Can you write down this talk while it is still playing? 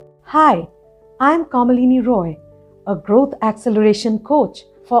Hi, I'm Kamalini Roy, a growth acceleration coach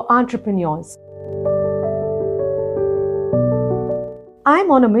for entrepreneurs. I'm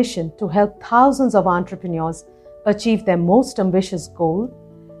on a mission to help thousands of entrepreneurs achieve their most ambitious goal,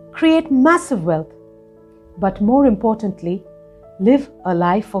 create massive wealth, but more importantly, live a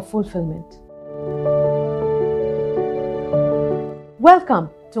life of fulfillment. Welcome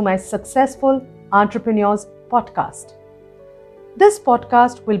to my Successful Entrepreneurs podcast. This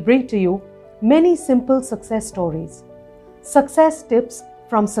podcast will bring to you many simple success stories, success tips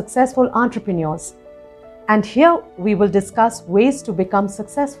from successful entrepreneurs. And here we will discuss ways to become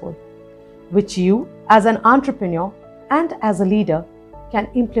successful, which you as an entrepreneur and as a leader can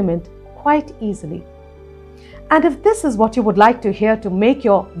implement quite easily. And if this is what you would like to hear to make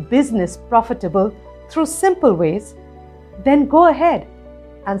your business profitable through simple ways, then go ahead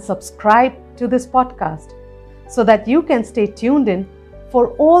and subscribe to this podcast so that you can stay tuned in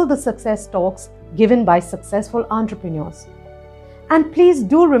for all the success talks given by successful entrepreneurs. And please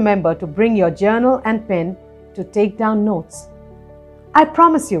do remember to bring your journal and pen to take down notes. I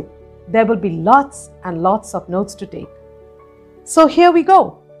promise you, there will be lots and lots of notes to take. So here we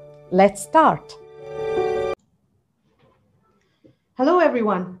go. Let's start. Hello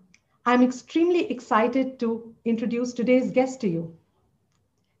everyone. I'm extremely excited to introduce today's guest to you.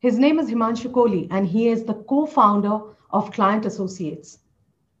 His name is Himanshu Kohli and he is the co-founder of Client Associates.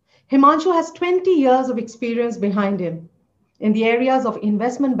 Himanshu has 20 years of experience behind him in the areas of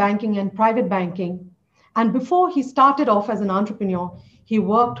investment banking and private banking. And before he started off as an entrepreneur, he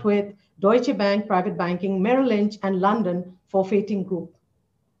worked with Deutsche Bank Private Banking, Merrill Lynch, and London Forfaiting Group.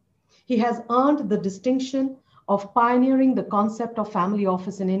 He has earned the distinction of pioneering the concept of family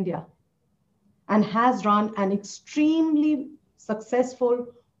office in India and has run an extremely successful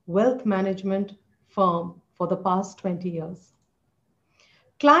wealth management firm for the past 20 years.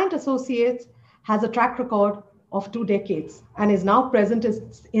 Client Associates has a track record of 2 decades and is now present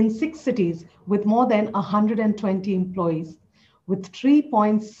in 6 cities with more than 120 employees with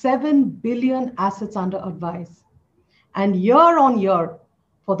 3.7 billion assets under advice. And year on year,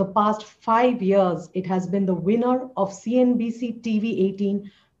 for the past 5 years, it has been the winner of CNBC TV 18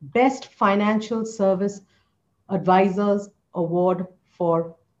 Best Financial Service Advisors Award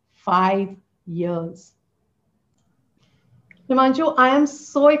for 5 years. Himanshu, I am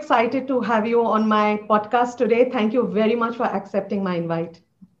so excited to have you on my podcast today. Thank you very much for accepting my invite.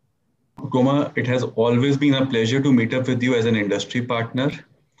 Goma, it has always been a pleasure to meet up with you as an industry partner.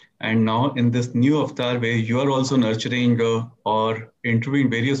 And now in this new avatar where you are also nurturing or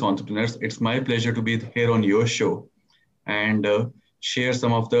interviewing various entrepreneurs, it's my pleasure to be here on your show and share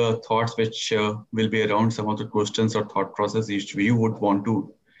some of the thoughts which will be around some of the questions or thought processes which you would want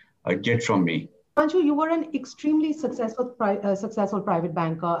to get from me. Himanshu, you were an extremely successful private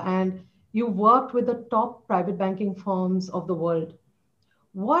banker and you worked with the top private banking firms of the world.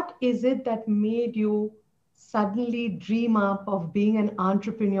 What is it that made you suddenly dream up of being an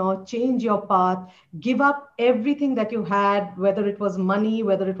entrepreneur, change your path, give up everything that you had, whether it was money,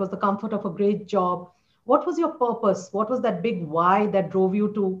 whether it was the comfort of a great job? What was your purpose? What was that big why that drove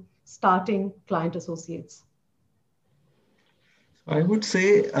you to starting Client Associates? I would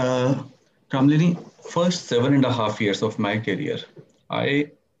say, Kamlini, first 7.5 years of my career,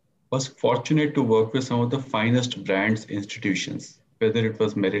 I was fortunate to work with some of the finest brands institutions, whether it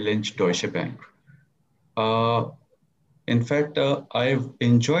was Merrill Lynch, Deutsche Bank. In fact, I've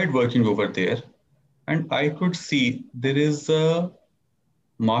enjoyed working over there, and I could see there is a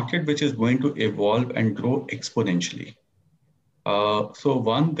market which is going to evolve and grow exponentially. So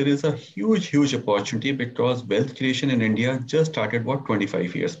one, there is a huge opportunity because wealth creation in India just started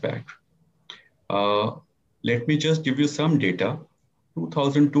 25 years back. Let me just give you some data.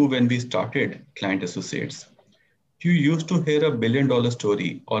 2002, when we started Client Associates, you used to hear a $1 billion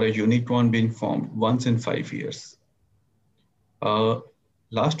story or a unicorn being formed once in 5 years.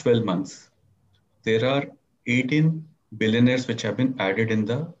 Last 12 months, there are 18 billionaires which have been added in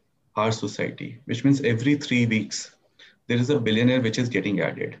our society, which means every 3 weeks, there is a billionaire which is getting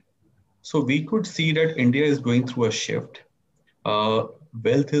added. So we could see that India is going through a shift.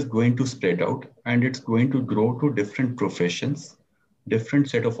 Wealth is going to spread out and it's going to grow to different professions, different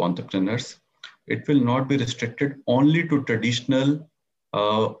set of entrepreneurs. It will not be restricted only to traditional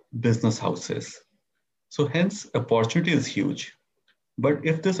business houses. So hence, opportunity is huge. But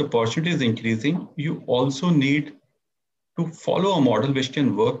if this opportunity is increasing, you also need to follow a model which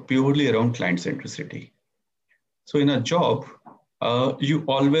can work purely around client centricity. So in a job, you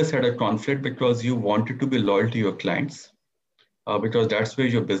always had a conflict because you wanted to be loyal to your clients, because that's where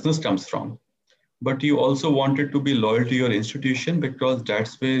your business comes from. but you also wanted to be loyal to your institution because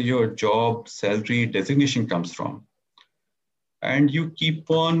that's where your job, salary, designation comes from. And you keep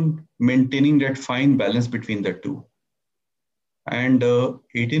on maintaining that fine balance between the two. And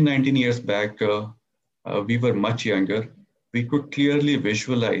 18, 19 years back, we were much younger. We could clearly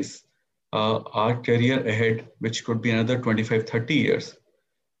visualize our career ahead, which could be another 25, 30 years.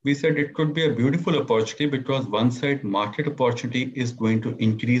 We said it could be a beautiful opportunity because one side market opportunity is going to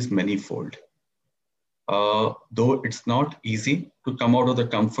increase manyfold. Though it's not easy to come out of the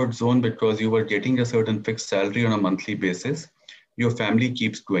comfort zone because you were getting a certain fixed salary on a monthly basis, your family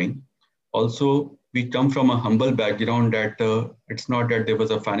keeps going. Also, we come from a humble background that it's not that there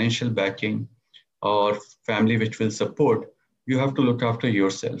was a financial backing or family which will support. You have to look after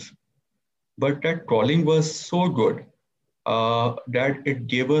yourself. But that calling was so good that it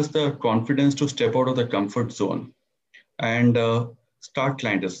gave us the confidence to step out of the comfort zone and start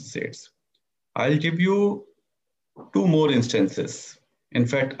Client Associates. I'll give you two more instances. In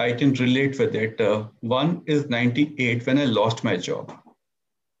fact, I can relate with it. One is 98 when I lost my job.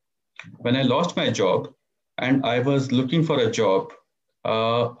 When I lost my job and I was looking for a job,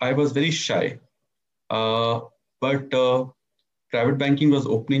 I was very shy. But private banking was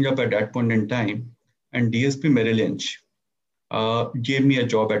opening up at that point in time, and DSP Merrill Lynch gave me a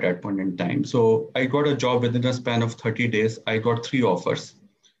job at that point in time. So I got a job within a span of 30 days. I got 3 offers.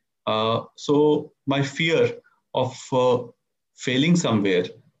 So my fear of failing somewhere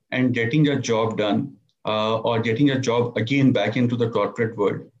and getting a job done or getting a job again back into the corporate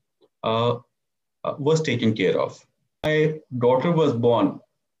world uh, was taken care of. My daughter was born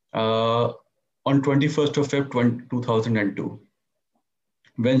on 21st of February 2002.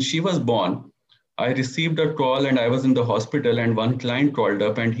 When she was born, I received a call and I was in the hospital and one client called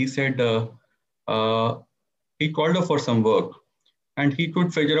up and he said, he called up for some work and he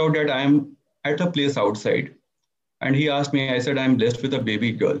could figure out that I'm at a place outside. And he asked me, I said, I'm blessed with a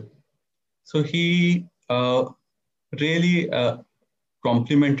baby girl. So he really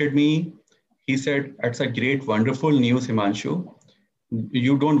complimented me. He said, that's a great, wonderful news, Himanshu.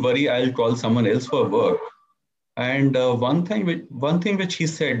 You don't worry, I'll call someone else for work. And one thing which he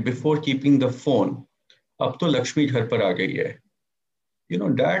said before keeping the phone, "Ab to Lakshmi ghar par aa gayi hai." You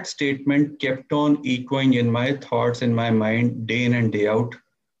know, that statement kept on echoing in my thoughts, in my mind, day in and day out,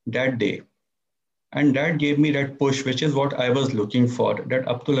 that day. And that gave me that push, which is what I was looking for, that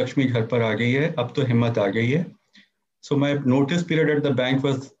 "Ab to Lakshmi ghar par aa gayi hai, ab to himmat aa gayi hai." So my notice period at the bank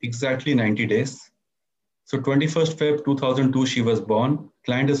was exactly 90 days. So 21st Feb 2002, she was born.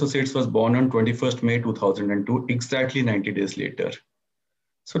 Client Associates was born on 21st May 2002, exactly 90 days later.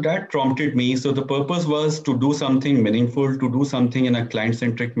 So that prompted me. So the purpose was to do something meaningful, to do something in a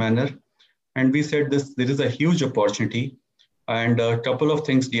client-centric manner. And we said there is a huge opportunity. And a couple of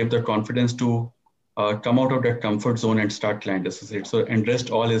things gave the confidence to come out of that comfort zone and start Client Associates. So, and rest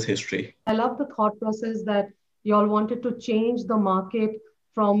all is history. I love the thought process that you all wanted to change the market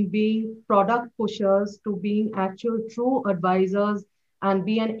from being product pushers to being actual true advisors and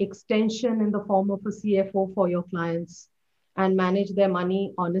be an extension in the form of a CFO for your clients and manage their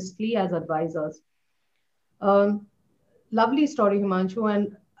money honestly as advisors. Um, Lovely story, Himanshu.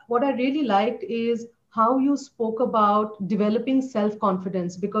 And what I really liked is how you spoke about developing self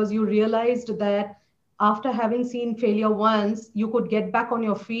confidence because you realized that after having seen failure once, you could get back on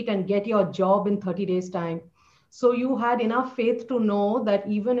your feet and get your job in 30 days' time. So you had enough faith to know that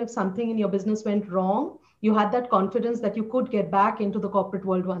even if something in your business went wrong, you had that confidence that you could get back into the corporate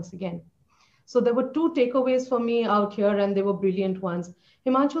world once again. So there were two takeaways for me out here, and they were brilliant ones.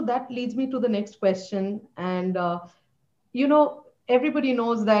 Himanshu, that leads me to the next question. And everybody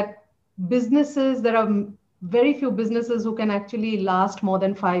knows that businesses, there are very few businesses who can actually last more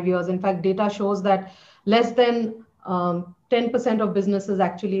than 5 years. In fact, data shows that less than 10% of businesses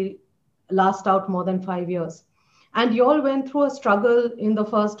actually last out more than 5 years. And you all went through a struggle in the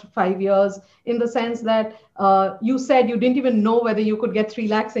first 5 years in the sense that you said you didn't even know whether you could get 3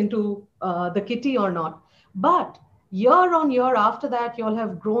 lakhs into the kitty or not. But year on year after that, you all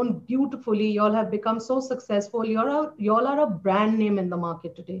have grown beautifully. You all have become so successful. You all are a brand name in the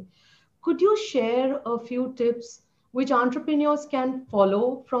market today. Could you share a few tips which entrepreneurs can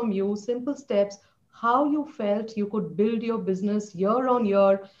follow from you, simple steps, how you felt you could build your business year on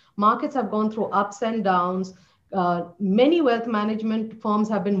year? Markets have gone through ups and downs. Many wealth management firms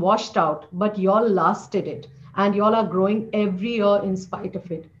have been washed out, but y'all lasted it and y'all are growing every year in spite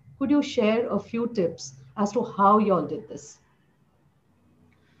of it. Could you share a few tips as to how y'all did this?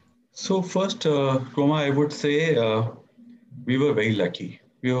 So first, Roma, I would say we were very lucky.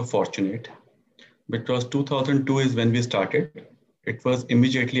 We were fortunate because 2002 is when we started. It was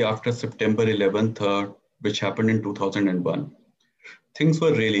immediately after September 11th, which happened in 2001. Things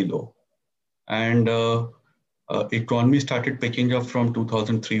were really low. And economy started picking up from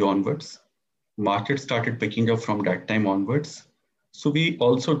 2003 onwards. Market started picking up from that time onwards. So we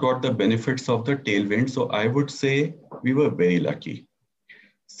also got the benefits of the tailwind. So I would say we were very lucky.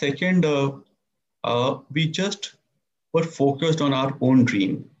 Second, we just were focused on our own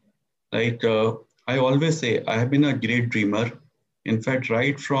dream. Like I always say, I have been a great dreamer. In fact,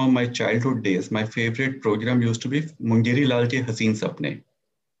 right from my childhood days, my favorite program used to be Mungeri Lal Ke Haseen Sapne.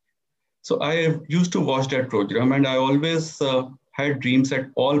 So I used to watch that program, and I always had dreams at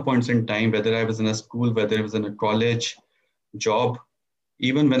all points in time, whether I was in a school, whether I was in a college, job,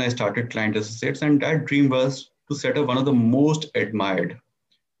 even when I started Client Associates. And that dream was to set up one of the most admired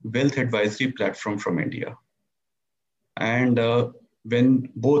wealth advisory platform from India. And when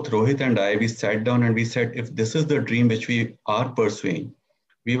both Rohit and I, we sat down and we said, if this is the dream which we are pursuing,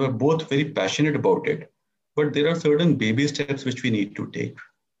 we were both very passionate about it. But there are certain baby steps which we need to take.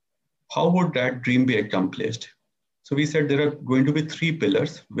 How would that dream be accomplished? So we said there are going to be three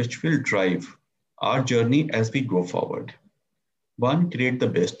pillars which will drive our journey as we go forward. One, create the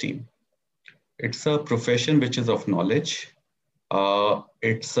best team. It's a profession which is of knowledge.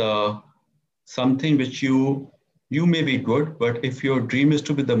 It's something which you may be good, but if your dream is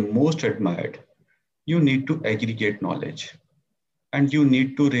to be the most admired, you need to aggregate knowledge and you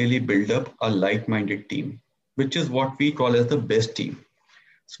need to really build up a like-minded team, which is what we call as the best team.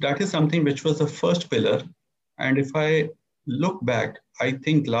 So that is something which was the first pillar. And if I look back, I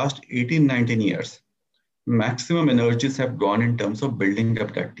think last 18, 19 years, maximum energies have gone in terms of building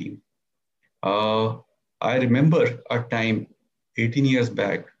up that team. I remember a time 18 years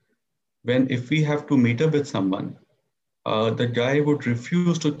back when if we have to meet up with someone, the guy would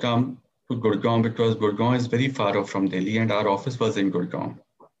refuse to come to Gurgaon because Gurgaon is very far off from Delhi and our office was in Gurgaon.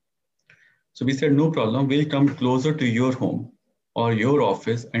 So we said, no problem, we'll come closer to your home or your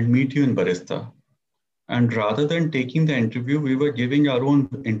office and meet you in Barista. And rather than taking the interview, we were giving our own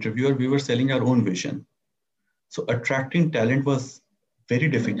interview or we were selling our own vision. So attracting talent was very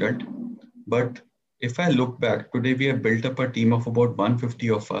difficult. But if I look back, today we have built up a team of about 150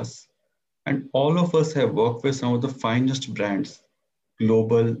 of us. And all of us have worked with some of the finest brands,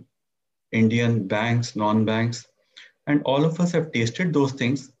 global, Indian banks, non-banks, and all of us have tasted those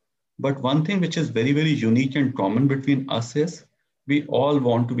things. But one thing which is very, very unique and common between us is we all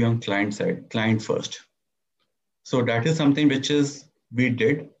want to be on client side, client first. So that is something which is we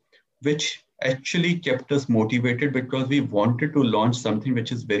did, which actually kept us motivated because we wanted to launch something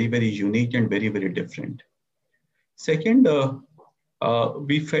which is very, very unique and very, very different. Second,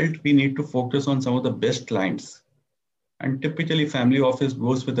 we felt we need to focus on some of the best clients. And typically family office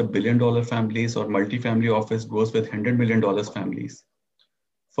goes with $1 billion families or multi-family office goes with $100 million families.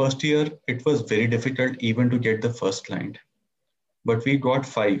 First year, it was very difficult even to get the first client, but we got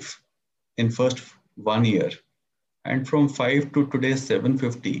 5 in first 1 year. And from 5 to today's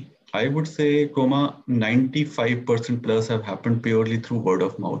 750, I would say, 95% plus have happened purely through word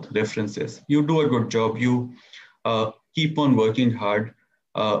of mouth references. You do a good job. You keep on working hard.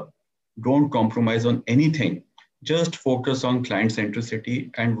 Don't compromise on anything. Just focus on client centricity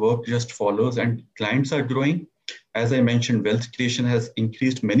and work just follows and clients are growing. As I mentioned, wealth creation has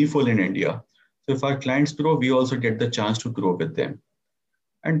increased manifold in India. So if our clients grow, we also get the chance to grow with them.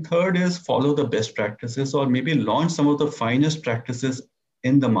 And third is follow the best practices or maybe launch some of the finest practices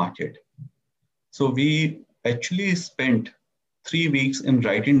in the market. So we actually spent 3 weeks in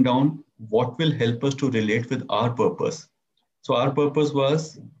writing down what will help us to relate with our purpose. So our purpose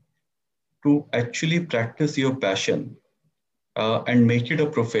was to actually practice your passion and make it a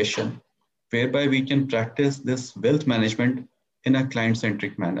profession, whereby we can practice this wealth management in a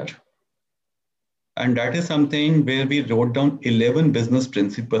client-centric manner. And that is something where we wrote down 11 business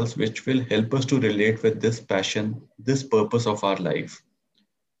principles, which will help us to relate with this passion, this purpose of our life.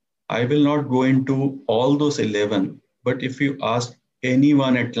 I will not go into all those 11, but if you ask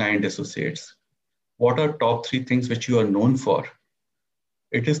anyone at Client Associates, what are top 3 things which you are known for?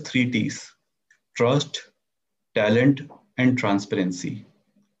 It is 3 T's: trust, talent, and transparency.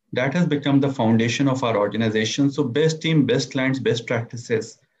 That has become the foundation of our organization. So best team, best clients, best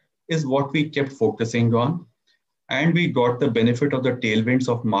practices is what we kept focusing on. And we got the benefit of the tailwinds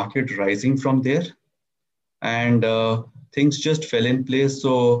of market rising from there. And things just fell in place.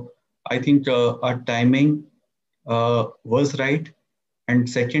 So I think our timing was right. And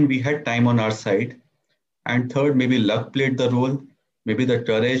second, we had time on our side. And third, maybe luck played the role, maybe the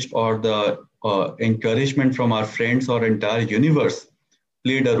courage or the encouragement from our friends or entire universe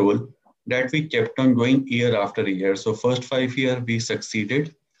played a role that we kept on going year after year. So first 5 years we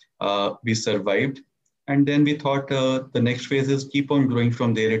succeeded, we survived, and then we thought the next phase is keep on growing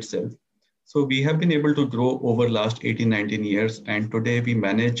from there itself. So we have been able to grow over last 18, 19 years, and today we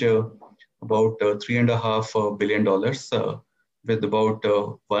manage about $3.5 billion with about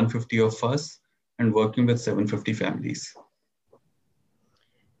 150 of us and working with 750 families.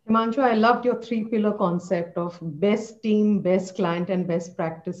 Himanshu, I loved your three-pillar concept of best team, best client, and best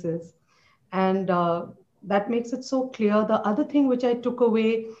practices. And that makes it so clear. The other thing which I took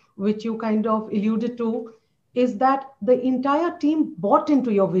away, which you kind of alluded to, is that the entire team bought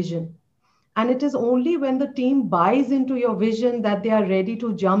into your vision. And it is only when the team buys into your vision that they are ready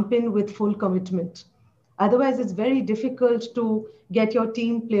to jump in with full commitment. Otherwise, it's very difficult to get your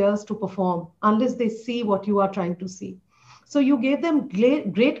team players to perform unless they see what you are trying to see. So you gave them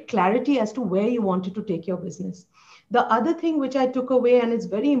great clarity as to where you wanted to take your business. The other thing which I took away, and it's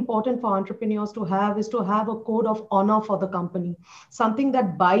very important for entrepreneurs to have, is to have a code of honor for the company, something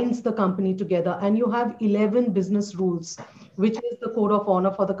that binds the company together. And you have 11 business rules, which is the code of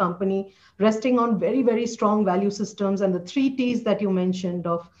honor for the company, resting on very, very strong value systems and the 3 T's that you mentioned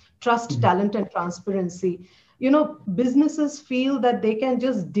of trust, talent, and transparency. Businesses feel that they can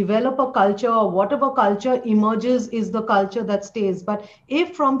just develop a culture, or whatever culture emerges is the culture that stays. But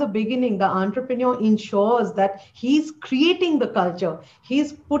if from the beginning the entrepreneur ensures that he's creating the culture,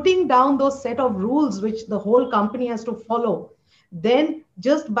 he's putting down those set of rules which the whole company has to follow, then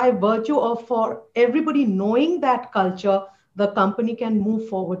just by virtue of for everybody knowing that culture, the company can move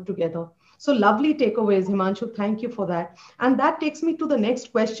forward together. So lovely takeaways, Himanshu. Thank you for that. And that takes me to the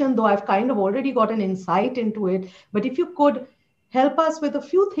next question, though I've kind of already got an insight into it. But if you could help us with a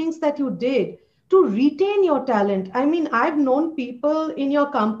few things that you did to retain your talent. I mean, I've known people in your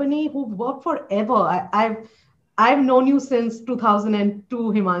company who've worked forever. I've known you since 2002,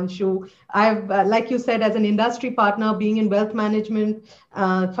 Himanshu. Like you said, as an industry partner, being in wealth management,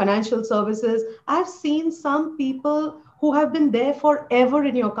 financial services, I've seen some people who have been there forever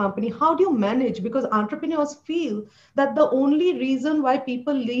in your company. How do you manage? Because entrepreneurs feel that the only reason why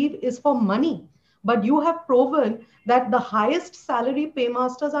people leave is for money. But you have proven that the highest salary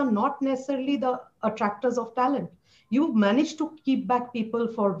paymasters are not necessarily the attractors of talent. You've managed to keep back people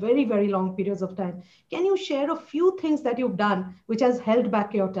for very, very long periods of time. Can you share a few things that you've done which has held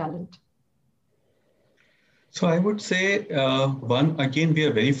back your talent? So I would say, one, again, we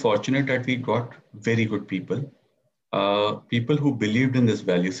are very fortunate that we got very good people. People who believed in this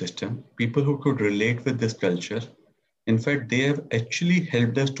value system, people who could relate with this culture. In fact, they have actually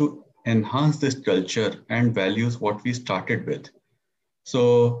helped us to enhance this culture and values what we started with.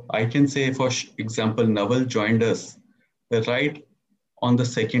 So I can say, for example, Naval joined us right on the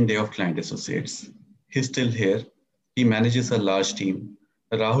second day of Client Associates. He's still here. He manages a large team.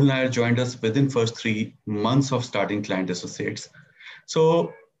 Rahul Nair joined us within first 3 months of starting Client Associates.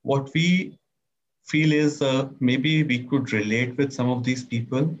 So what we feel is maybe we could relate with some of these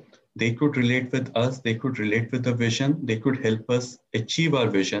people. They could relate with us. They could relate with the vision. They could help us achieve our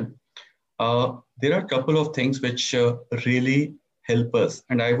vision. There are a couple of things which really help us.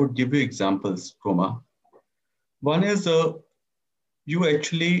 And I would give you examples, Roma. One is you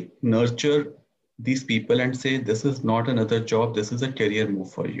actually nurture these people and say, this is not another job. This is a career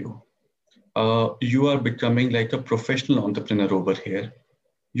move for you. You are becoming like a professional entrepreneur over here.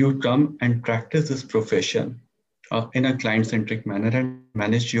 You come and practice this profession in a client-centric manner and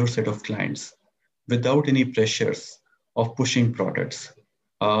manage your set of clients without any pressures of pushing products.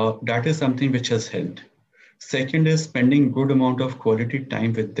 That is something which has helped. Second is spending good amount of quality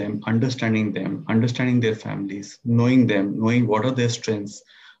time with them, understanding their families, knowing them, knowing what are their strengths,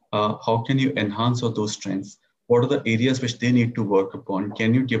 how can you enhance all those strengths, what are the areas which they need to work upon,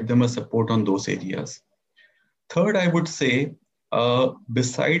 can you give them a support on those areas. Third, I would say,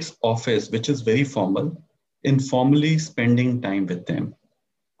 besides office, which is very formal, informally spending time with them.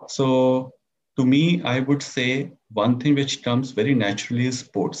 So to me, I would say one thing which comes very naturally is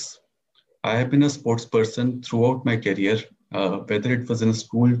sports. I have been a sports person throughout my career, whether it was in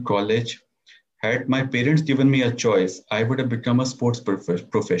school, college. Had my parents given me a choice, I would have become a sports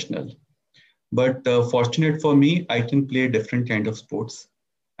professional. But fortunate for me, I can play different kind of sports.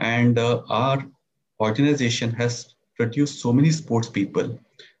 And our organization has produced so many sports people.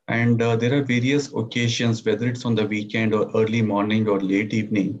 And there are various occasions, whether it's on the weekend or early morning or late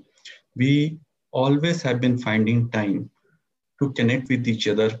evening, we always have been finding time to connect with each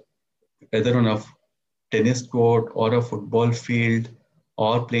other, whether on a tennis court or a football field,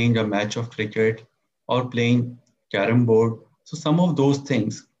 or playing a match of cricket, or playing carom board. So some of those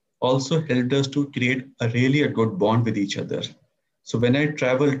things also helped us to create a really good bond with each other. So when I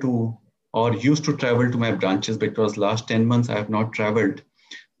travel to or used to travel to my branches, because last 10 months I have not traveled,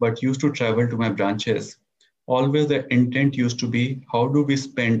 but used to travel to my branches. Always the intent used to be, how do we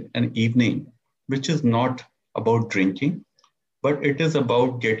spend an evening, which is not about drinking, but it is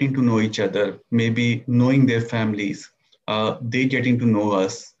about getting to know each other, maybe knowing their families, they getting to know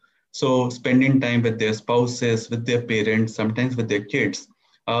us. So spending time with their spouses, with their parents, sometimes with their kids,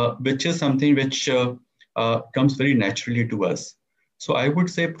 which is something which comes very naturally to us. So I would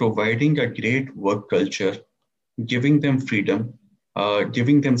say providing a great work culture, giving them freedom,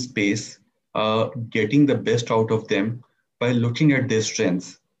 giving them space, getting the best out of them by looking at their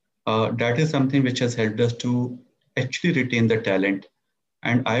strengths. That is something which has helped us to actually retain the talent.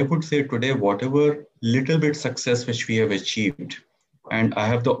 And I would say today, whatever little bit success which we have achieved, and I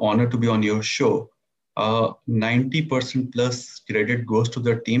have the honor to be on your show, 90% plus credit goes to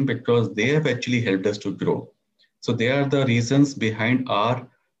the team because they have actually helped us to grow. So they are the reasons behind our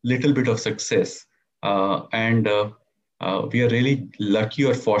little bit of success. And we are really lucky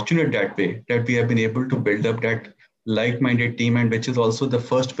or fortunate that way that we have been able to build up that like-minded team, and which is also the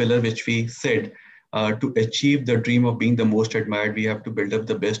first pillar which we said, to achieve the dream of being the most admired, we have to build up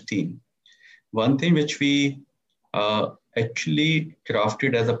the best team. One thing which we actually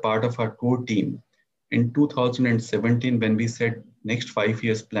crafted as a part of our core team in 2017, when we said next 5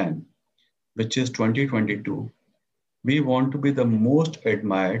 years plan, which is 2022, we want to be the most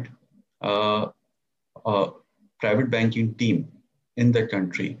admired uh, uh, private banking team in the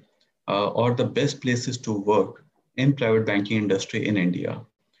country, or the best places to work in private banking industry in India.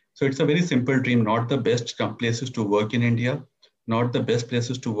 So it's a very simple dream, not the best places to work in India, not the best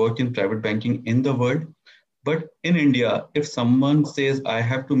places to work in private banking in the world, but in India, if someone says, I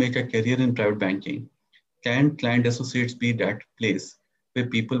have to make a career in private banking, can Client Associates be that place where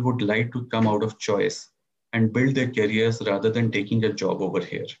people would like to come out of choice and build their careers rather than taking a job over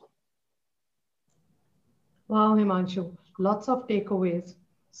here? Wow, Himanshu, lots of takeaways.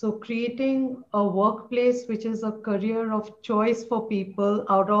 So, creating a workplace which is a career of choice for people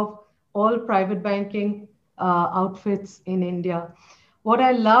out of all private banking outfits in India. What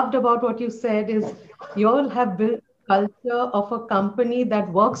I loved about what you said is you all have built a culture of a company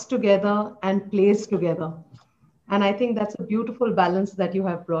that works together and plays together. And I think that's a beautiful balance that you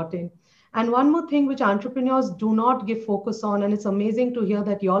have brought in. And one more thing which entrepreneurs do not give focus on, and it's amazing to hear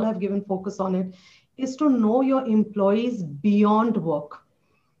that you all have given focus on it, is to know your employees beyond work.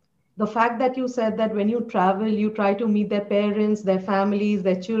 The fact that you said that when you travel, you try to meet their parents, their families,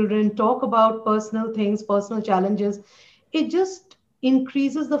 their children, talk about personal things, personal challenges, it just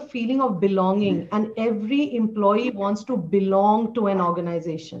increases the feeling of belonging. And every employee wants to belong to an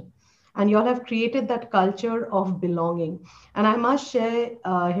organization. And you all have created that culture of belonging. And I must share,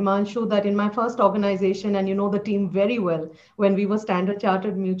 Himanshu, that in my first organization, and you know the team very well, when we were Standard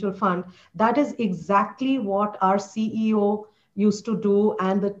Chartered Mutual Fund, that is exactly what our CEO used to do,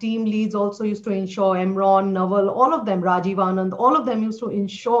 and the team leads also used to ensure, Emron, Naval, all of them, Rajiv Anand, all of them used to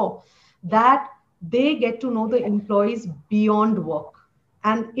ensure that they get to know the employees beyond work.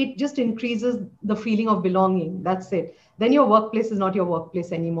 And it just increases the feeling of belonging. That's it. Then your workplace is not your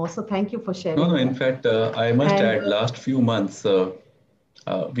workplace anymore. So thank you for No, no, sharing in that. fact, I must And add, last few months,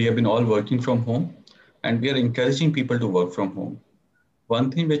 we have been all working from home, and we are encouraging people to work from home.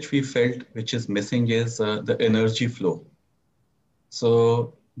 One thing which we felt which is missing is the energy flow.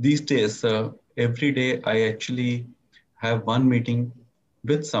 So these days, every day I actually have one meeting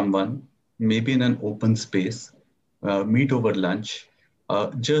with someone, maybe in an open space, meet over lunch.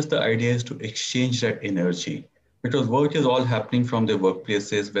 Just the idea is to exchange that energy, because work is all happening from the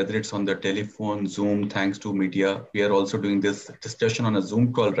workplaces, whether it's on the telephone, Zoom, thanks to media. We are also doing this discussion on a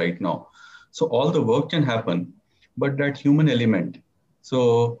Zoom call right now. So all the work can happen, but that human element.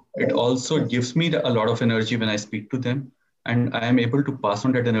 So it also gives me a lot of energy when I speak to them, and I am able to pass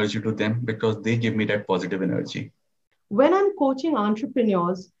on that energy to them because they give me that positive energy. when I'm coaching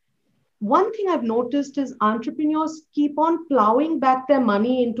entrepreneurs, one thing I've noticed is entrepreneurs keep on plowing back their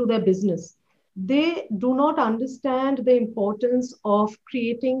money into their business. They do not understand the importance of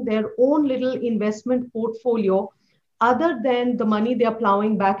creating their own little investment portfolio other than the money they are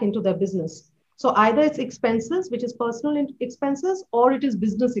plowing back into their business. So either it's expenses, which is personal expenses, or it is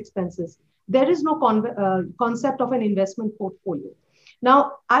business expenses. There is no concept of an investment portfolio.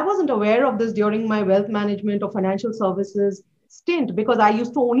 Now, I wasn't aware of this during my wealth management or financial services stint because I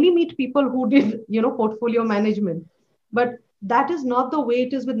used to only meet people who did, portfolio management. But that is not the way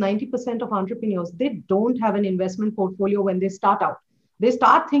it is with 90% of entrepreneurs. They don't have an investment portfolio when they start out. They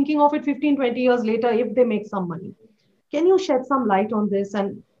start thinking of it 15, 20 years later if they make some money. Can you shed some light on this?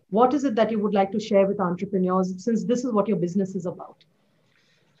 And what is it that you would like to share with entrepreneurs since this is what your business is about?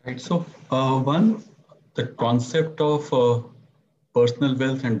 Right. So, one, the concept of personal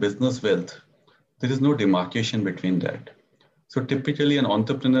wealth and business wealth, there is no demarcation between that. So typically an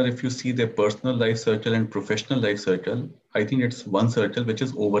entrepreneur, if you see their personal life circle and professional life circle, I think it's one circle which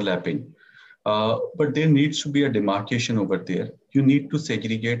is overlapping. But there needs to be a demarcation over there. You need to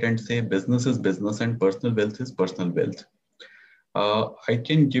segregate and say business is business and personal wealth is personal wealth. I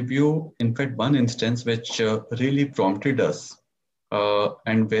can give you, in fact, one instance which really prompted us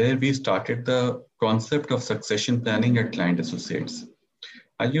and where we started the concept of succession planning at Client Associates.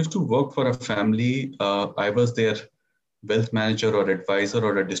 I used to work for a family. I was their wealth manager or advisor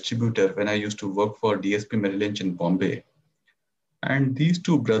or a distributor when I used to work for DSP Merrill Lynch in Bombay. And these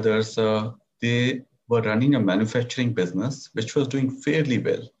two brothers, they were running a manufacturing business which was doing fairly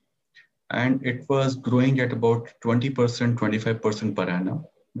well. And it was growing at about 20%, 25% per annum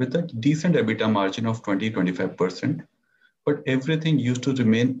with a decent EBITDA margin of 20, 25%. But everything used to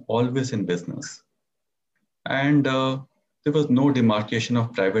remain always in business. And there was no demarcation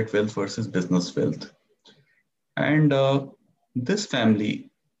of private wealth versus business wealth. And this family,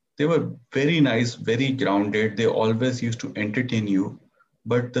 they were very nice, very grounded. They always used to entertain you.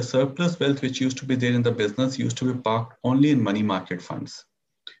 But the surplus wealth which used to be there in the business used to be parked only in money market funds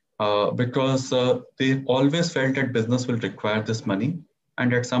because they always felt that business will require this money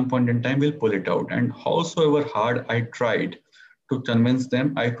and at some point in time will pull it out. And howsoever hard I tried to convince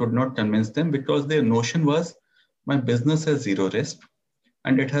them, I could not convince them because their notion was my business has zero risk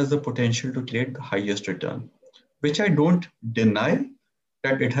and it has the potential to create the highest return, which I don't deny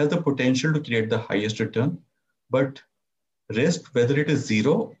that it has the potential to create the highest return, but risk, whether it is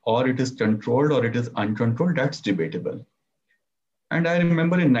zero or it is controlled or it is uncontrolled, that's debatable. And I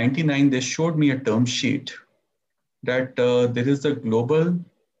remember in 99, they showed me a term sheet that there is a global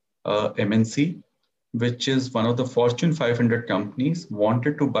MNC, which is one of the Fortune 500 companies,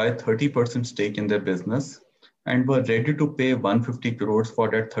 wanted to buy 30% stake in their business and were ready to pay 150 crores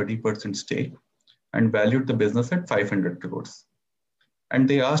for that 30% stake and valued the business at 500 crores. And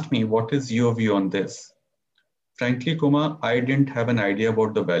they asked me, what is your view on this? Frankly, Kuma, I didn't have an idea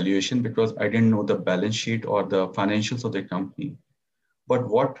about the valuation because I didn't know the balance sheet or the financials of the company. But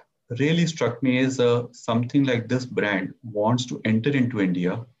what really struck me is something like this brand wants to enter into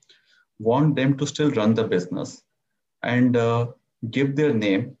India, want them to still run the business and give their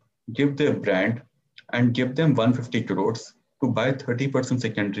name, give their brand, and give them 150 crores to buy 30%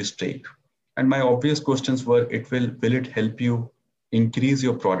 secondary stake. And my obvious questions were, will it help you increase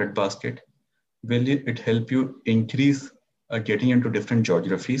your product basket? Will it help you increase getting into different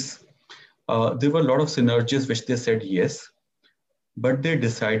geographies? There were a lot of synergies which they said yes, but they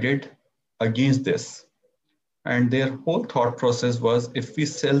decided against this. And their whole thought process was if we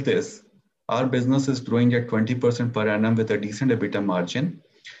sell this, our business is growing at 20% per annum with a decent EBITDA margin.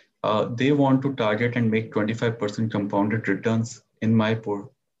 They want to target and make 25% compounded returns in my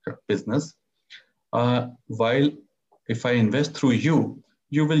business. While if I invest through you,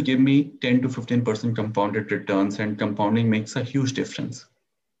 you will give me 10 to 15% compounded returns, and compounding makes a huge difference.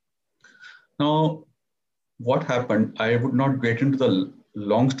 Now, what happened? I would not get into the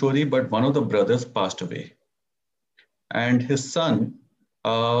long story, but one of the brothers passed away. And his son,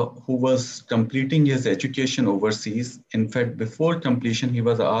 who was completing his education overseas, in fact, before completion, he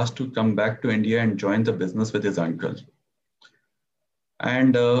was asked to come back to India and join the business with his uncle.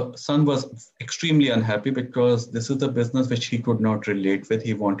 And son was extremely unhappy because this is the business which he could not relate with.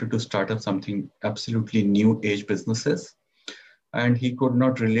 He wanted to start up something absolutely new age businesses, and he could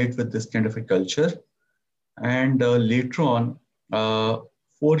not relate with this kind of a culture. And later on,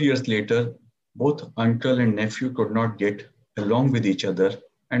 4 years later, both uncle and nephew could not get along with each other,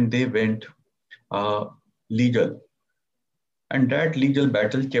 and they went legal. And that legal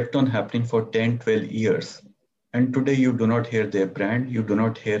battle kept on happening for 10, 12 years. And today you do not hear their brand, you do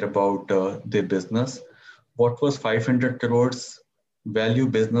not hear about their business. What was 500 crores value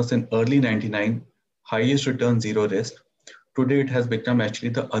business in early 99, highest return, zero risk. Today it has become actually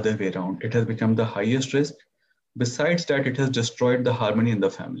the other way around. It has become the highest risk. Besides that, it has destroyed the harmony in the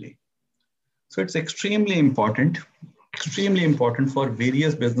family. So it's extremely important for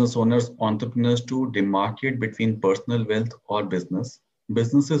various business owners, entrepreneurs to demarcate between personal wealth or business.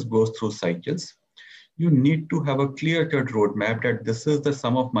 Businesses go through cycles. You need to have a clear-cut roadmap that this is the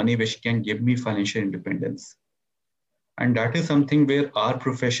sum of money which can give me financial independence. And that is something where our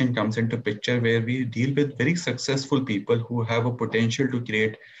profession comes into picture, where we deal with very successful people who have a potential to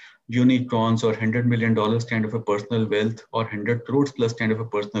create unicorns or $100 million kind of a personal wealth or 100 crores plus kind of a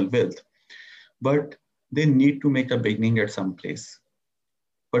personal wealth. But they need to make a beginning at some place.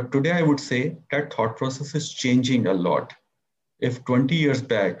 But today I would say that thought process is changing a lot. If 20 years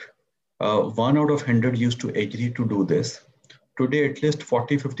back, 1 out of 100 used to agree to do this, today at least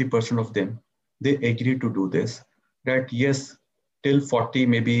 40-50% of them, they agree to do this. That yes, till 40,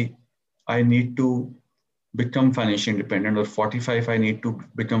 maybe I need to become financially independent, or 45, I need to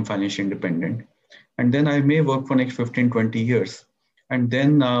become financially independent. And then I may work for next 15, 20 years. And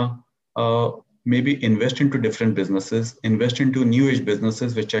then uh, maybe invest into different businesses, invest into new age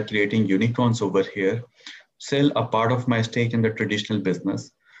businesses, which are creating unicorns over here, sell a part of my stake in the traditional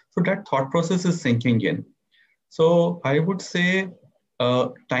business. So that thought process is sinking in. So I would say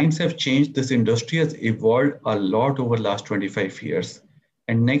times have changed. This industry has evolved a lot over the last 25 years.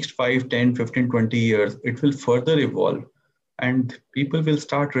 And next 5, 10, 15, 20 years, it will further evolve. And people will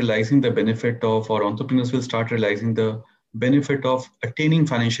start realizing the benefit of, or entrepreneurs will start realizing the benefit of attaining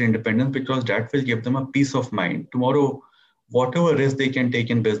financial independence, because that will give them a peace of mind. Tomorrow, whatever risk they can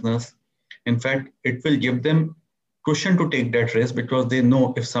take in business, in fact, it will give them cushion to take that risk, because they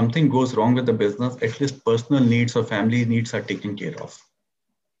know if something goes wrong with the business, at least personal needs or family needs are taken care of.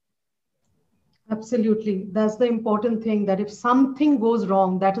 Absolutely. That's the important thing, that if something goes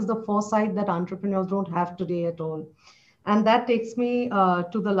wrong, that is the foresight that entrepreneurs don't have today at all. And that takes me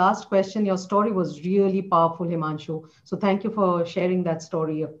to the last question. Your story was really powerful, Himanshu. So thank you for sharing that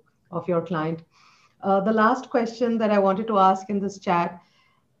story of your client. The last question that I wanted to ask in this chat,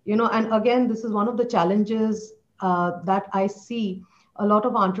 and again, this is one of the challenges that I see a lot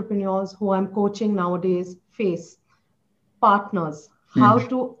of entrepreneurs who I'm coaching nowadays face: partners, how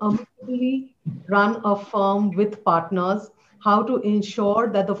to amicably run a firm with partners, how to ensure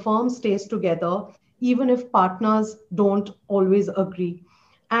that the firm stays together, even if partners don't always agree.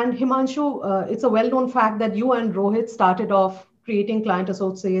 And Himanshu, it's a well known fact that you and Rohit started off creating client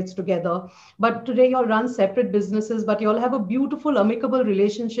associates together. But today, you all run separate businesses, but you all have a beautiful, amicable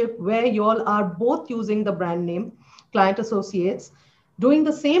relationship where you all are both using the brand name client associates, doing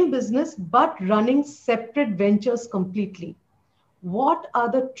the same business, but running separate ventures completely. What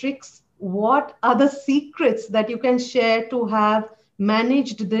are the tricks? What are the secrets that you can share to have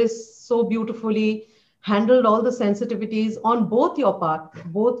managed this so beautifully, handled all the sensitivities on both your part,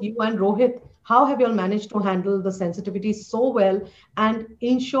 both you and Rohit? How have you all managed to handle the sensitivities so well and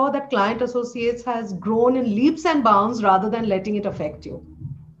ensure that client associates has grown in leaps and bounds rather than letting it affect you?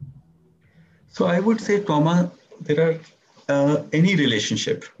 So I would say, Toma, there are any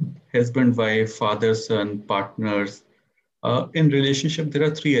relationship, husband, wife, father, son, partners. In relationship, there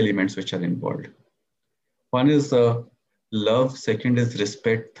are three elements which are involved. One is love, second is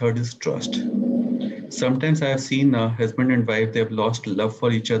respect, third is trust. Sometimes I have seen husband and wife, they have lost love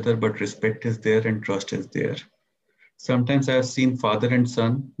for each other, but respect is there and trust is there. Sometimes I have seen father and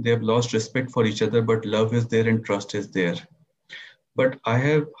son, they have lost respect for each other, but love is there and trust is there. But I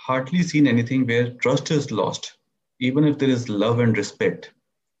have hardly seen anything where trust is lost. Even if there is love and respect,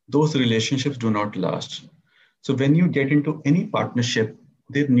 those relationships do not last. So when you get into any partnership,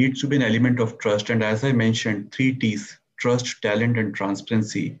 there needs to be an element of trust. And as I mentioned, three T's: trust, talent, and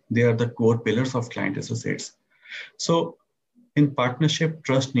transparency. They are the core pillars of client associates. So in partnership,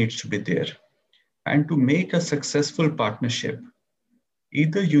 trust needs to be there. And to make a successful partnership,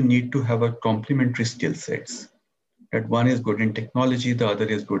 either you need to have a complementary skill sets. That one is good in technology, the other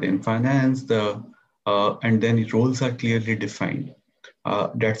is good in finance, and then roles are clearly defined.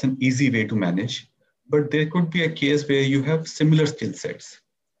 That's an easy way to manage. But there could be a case where you have similar skill sets,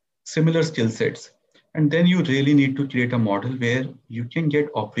 and then you really need to create a model where you can get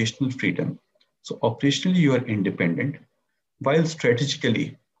operational freedom. So operationally, you are independent, while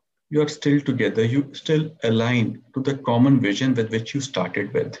strategically, you are still together, you still align to the common vision with which you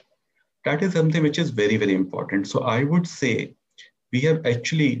started with. That is something which is very, very important. So I would say we have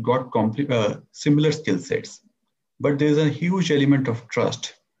actually got similar skill sets, but there's a huge element of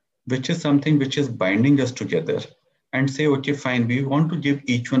trust, which is something which is binding us together and say, okay, fine, we want to give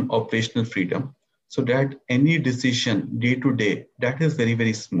each one operational freedom so that any decision day to day, that is very,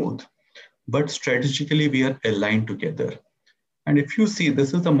 very smooth. But strategically, we are aligned together. And if you see,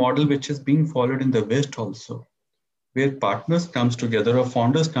 this is the model which is being followed in the West also, where partners comes together or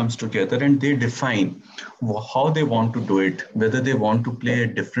founders comes together and they define how they want to do it, whether they want to play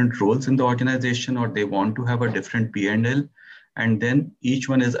different roles in the organization or they want to have a different P&L, and then each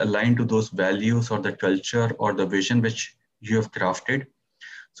one is aligned to those values or the culture or the vision which you have crafted.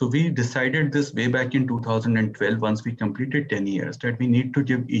 So we decided this way back in 2012, once we completed 10 years, that we need to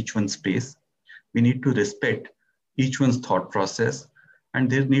give each one space. We need to respect each one's thought process. And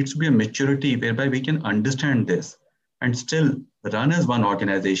there needs to be a maturity whereby we can understand this and still run as one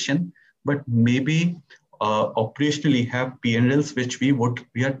organization, but maybe operationally have P&Ls which we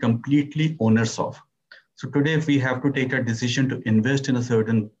are completely owners of. So today, if we have to take a decision to invest in a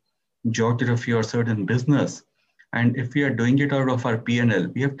certain geography or certain business, and if we are doing it out of our P&L,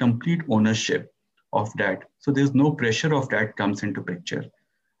 we have complete ownership of that. So there's no pressure of that comes into picture.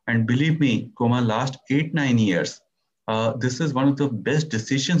 And believe me, Koma, last 8-9 years, this is one of the best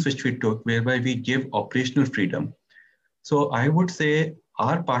decisions which we took, whereby we give operational freedom. So I would say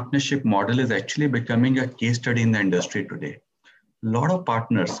our partnership model is actually becoming a case study in the industry today. A lot of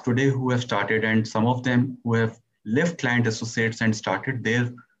partners today who have started, and some of them who have left Client Associates and started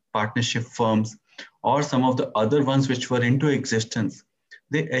their partnership firms, or some of the other ones which were into existence,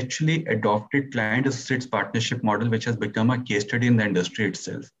 they actually adopted Client Associates partnership model, which has become a case study in the industry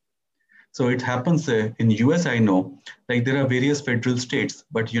itself. So it happens in US, I know, like there are various federal states,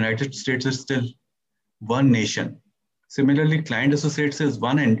 but United States is still one nation. Similarly, Client Associates is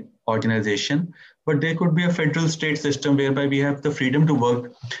one organization, but there could be a federal state system whereby we have the freedom to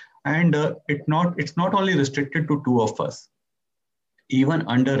work. And it's not only restricted to two of us. Even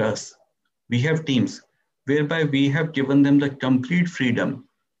under us, we have teams whereby we have given them the complete freedom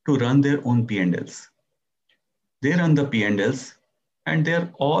to run their own P&Ls. They run the P&Ls, and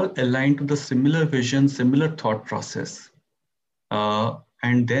they're all aligned to the similar vision, similar thought process.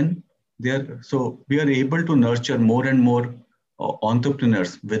 And then so we are able to nurture more and more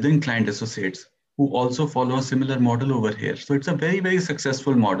entrepreneurs within Client Associates who also follow a similar model over here. So it's a very, very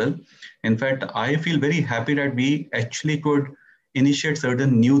successful model. In fact, I feel very happy that we actually could initiate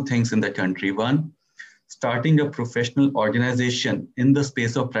certain new things in the country. One, starting a professional organization in the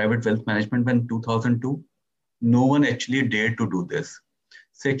space of private wealth management in 2002. No one actually dared to do this.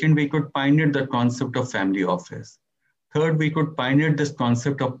 Second, we could pioneer the concept of family office. Third, we could pioneer this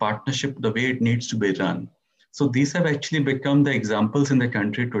concept of partnership the way it needs to be run. So these have actually become the examples in the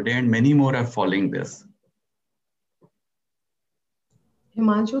country today, and many more are following this.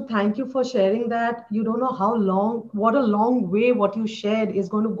 Himanshu, thank you for sharing that. You don't know what a long way what you shared is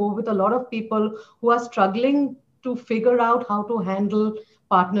going to go with a lot of people who are struggling to figure out how to handle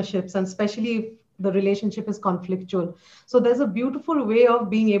partnerships, and especially if the relationship is conflictual. So there's a beautiful way of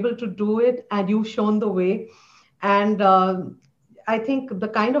being able to do it, and you've shown the way. And I think the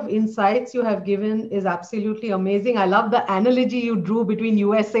kind of insights you have given is absolutely amazing. I love the analogy you drew between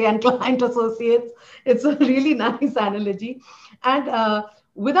USA and Client Associates. It's a really nice analogy. And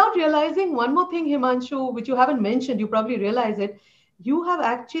without realizing one more thing, Himanshu, which you haven't mentioned, you probably realize it, you have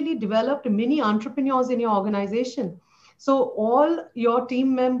actually developed mini entrepreneurs in your organization. So all your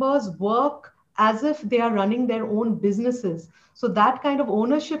team members work as if they are running their own businesses. So that kind of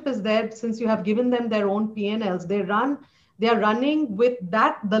ownership is there since you have given them their own P&Ls. They are running with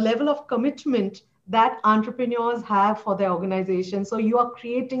the level of commitment that entrepreneurs have for their organization. So you are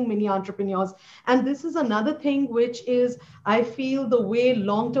creating mini entrepreneurs. And this is another thing which is, I feel, the way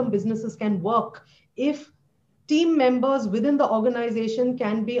long-term businesses can work. If team members within the organization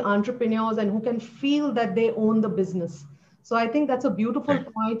can be entrepreneurs and who can feel that they own the business. So I think that's a beautiful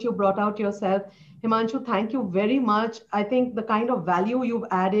point you brought out yourself. Himanshu, thank you very much. I think the kind of value you've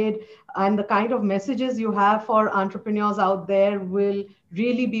added and the kind of messages you have for entrepreneurs out there will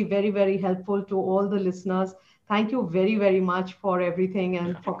really be very, very helpful to all the listeners. Thank you very, very much for everything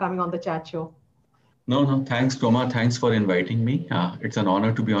and for coming on the chat show. No, thanks, Toma. Thanks for inviting me. It's an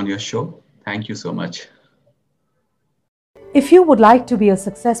honor to be on your show. Thank you so much. If you would like to be a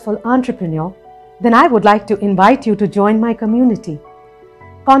successful entrepreneur, then I would like to invite you to join my community.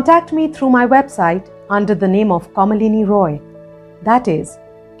 Contact me through my website under the name of Kamalini Roy. That is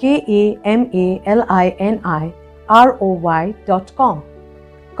KAMALINIROY.com.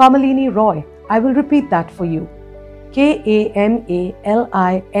 Kamalini Roy. I will repeat that for you.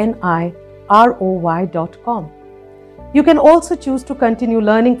 KAMALINIROY.com. You can also choose to continue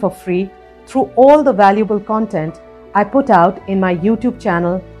learning for free through all the valuable content I put out in my YouTube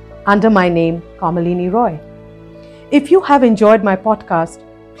channel under my name, Kamalini Roy. If you have enjoyed my podcast,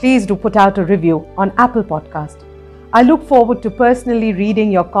 please do put out a review on Apple Podcast. I look forward to personally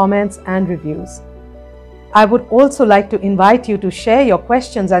reading your comments and reviews. I would also like to invite you to share your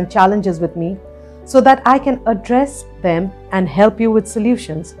questions and challenges with me so that I can address them and help you with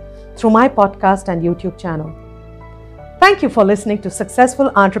solutions through my podcast and YouTube channel. Thank you for listening to Successful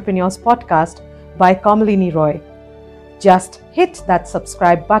Entrepreneurs Podcast by Kamalini Roy. Just hit that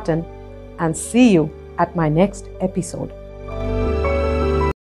subscribe button and see you at my next episode.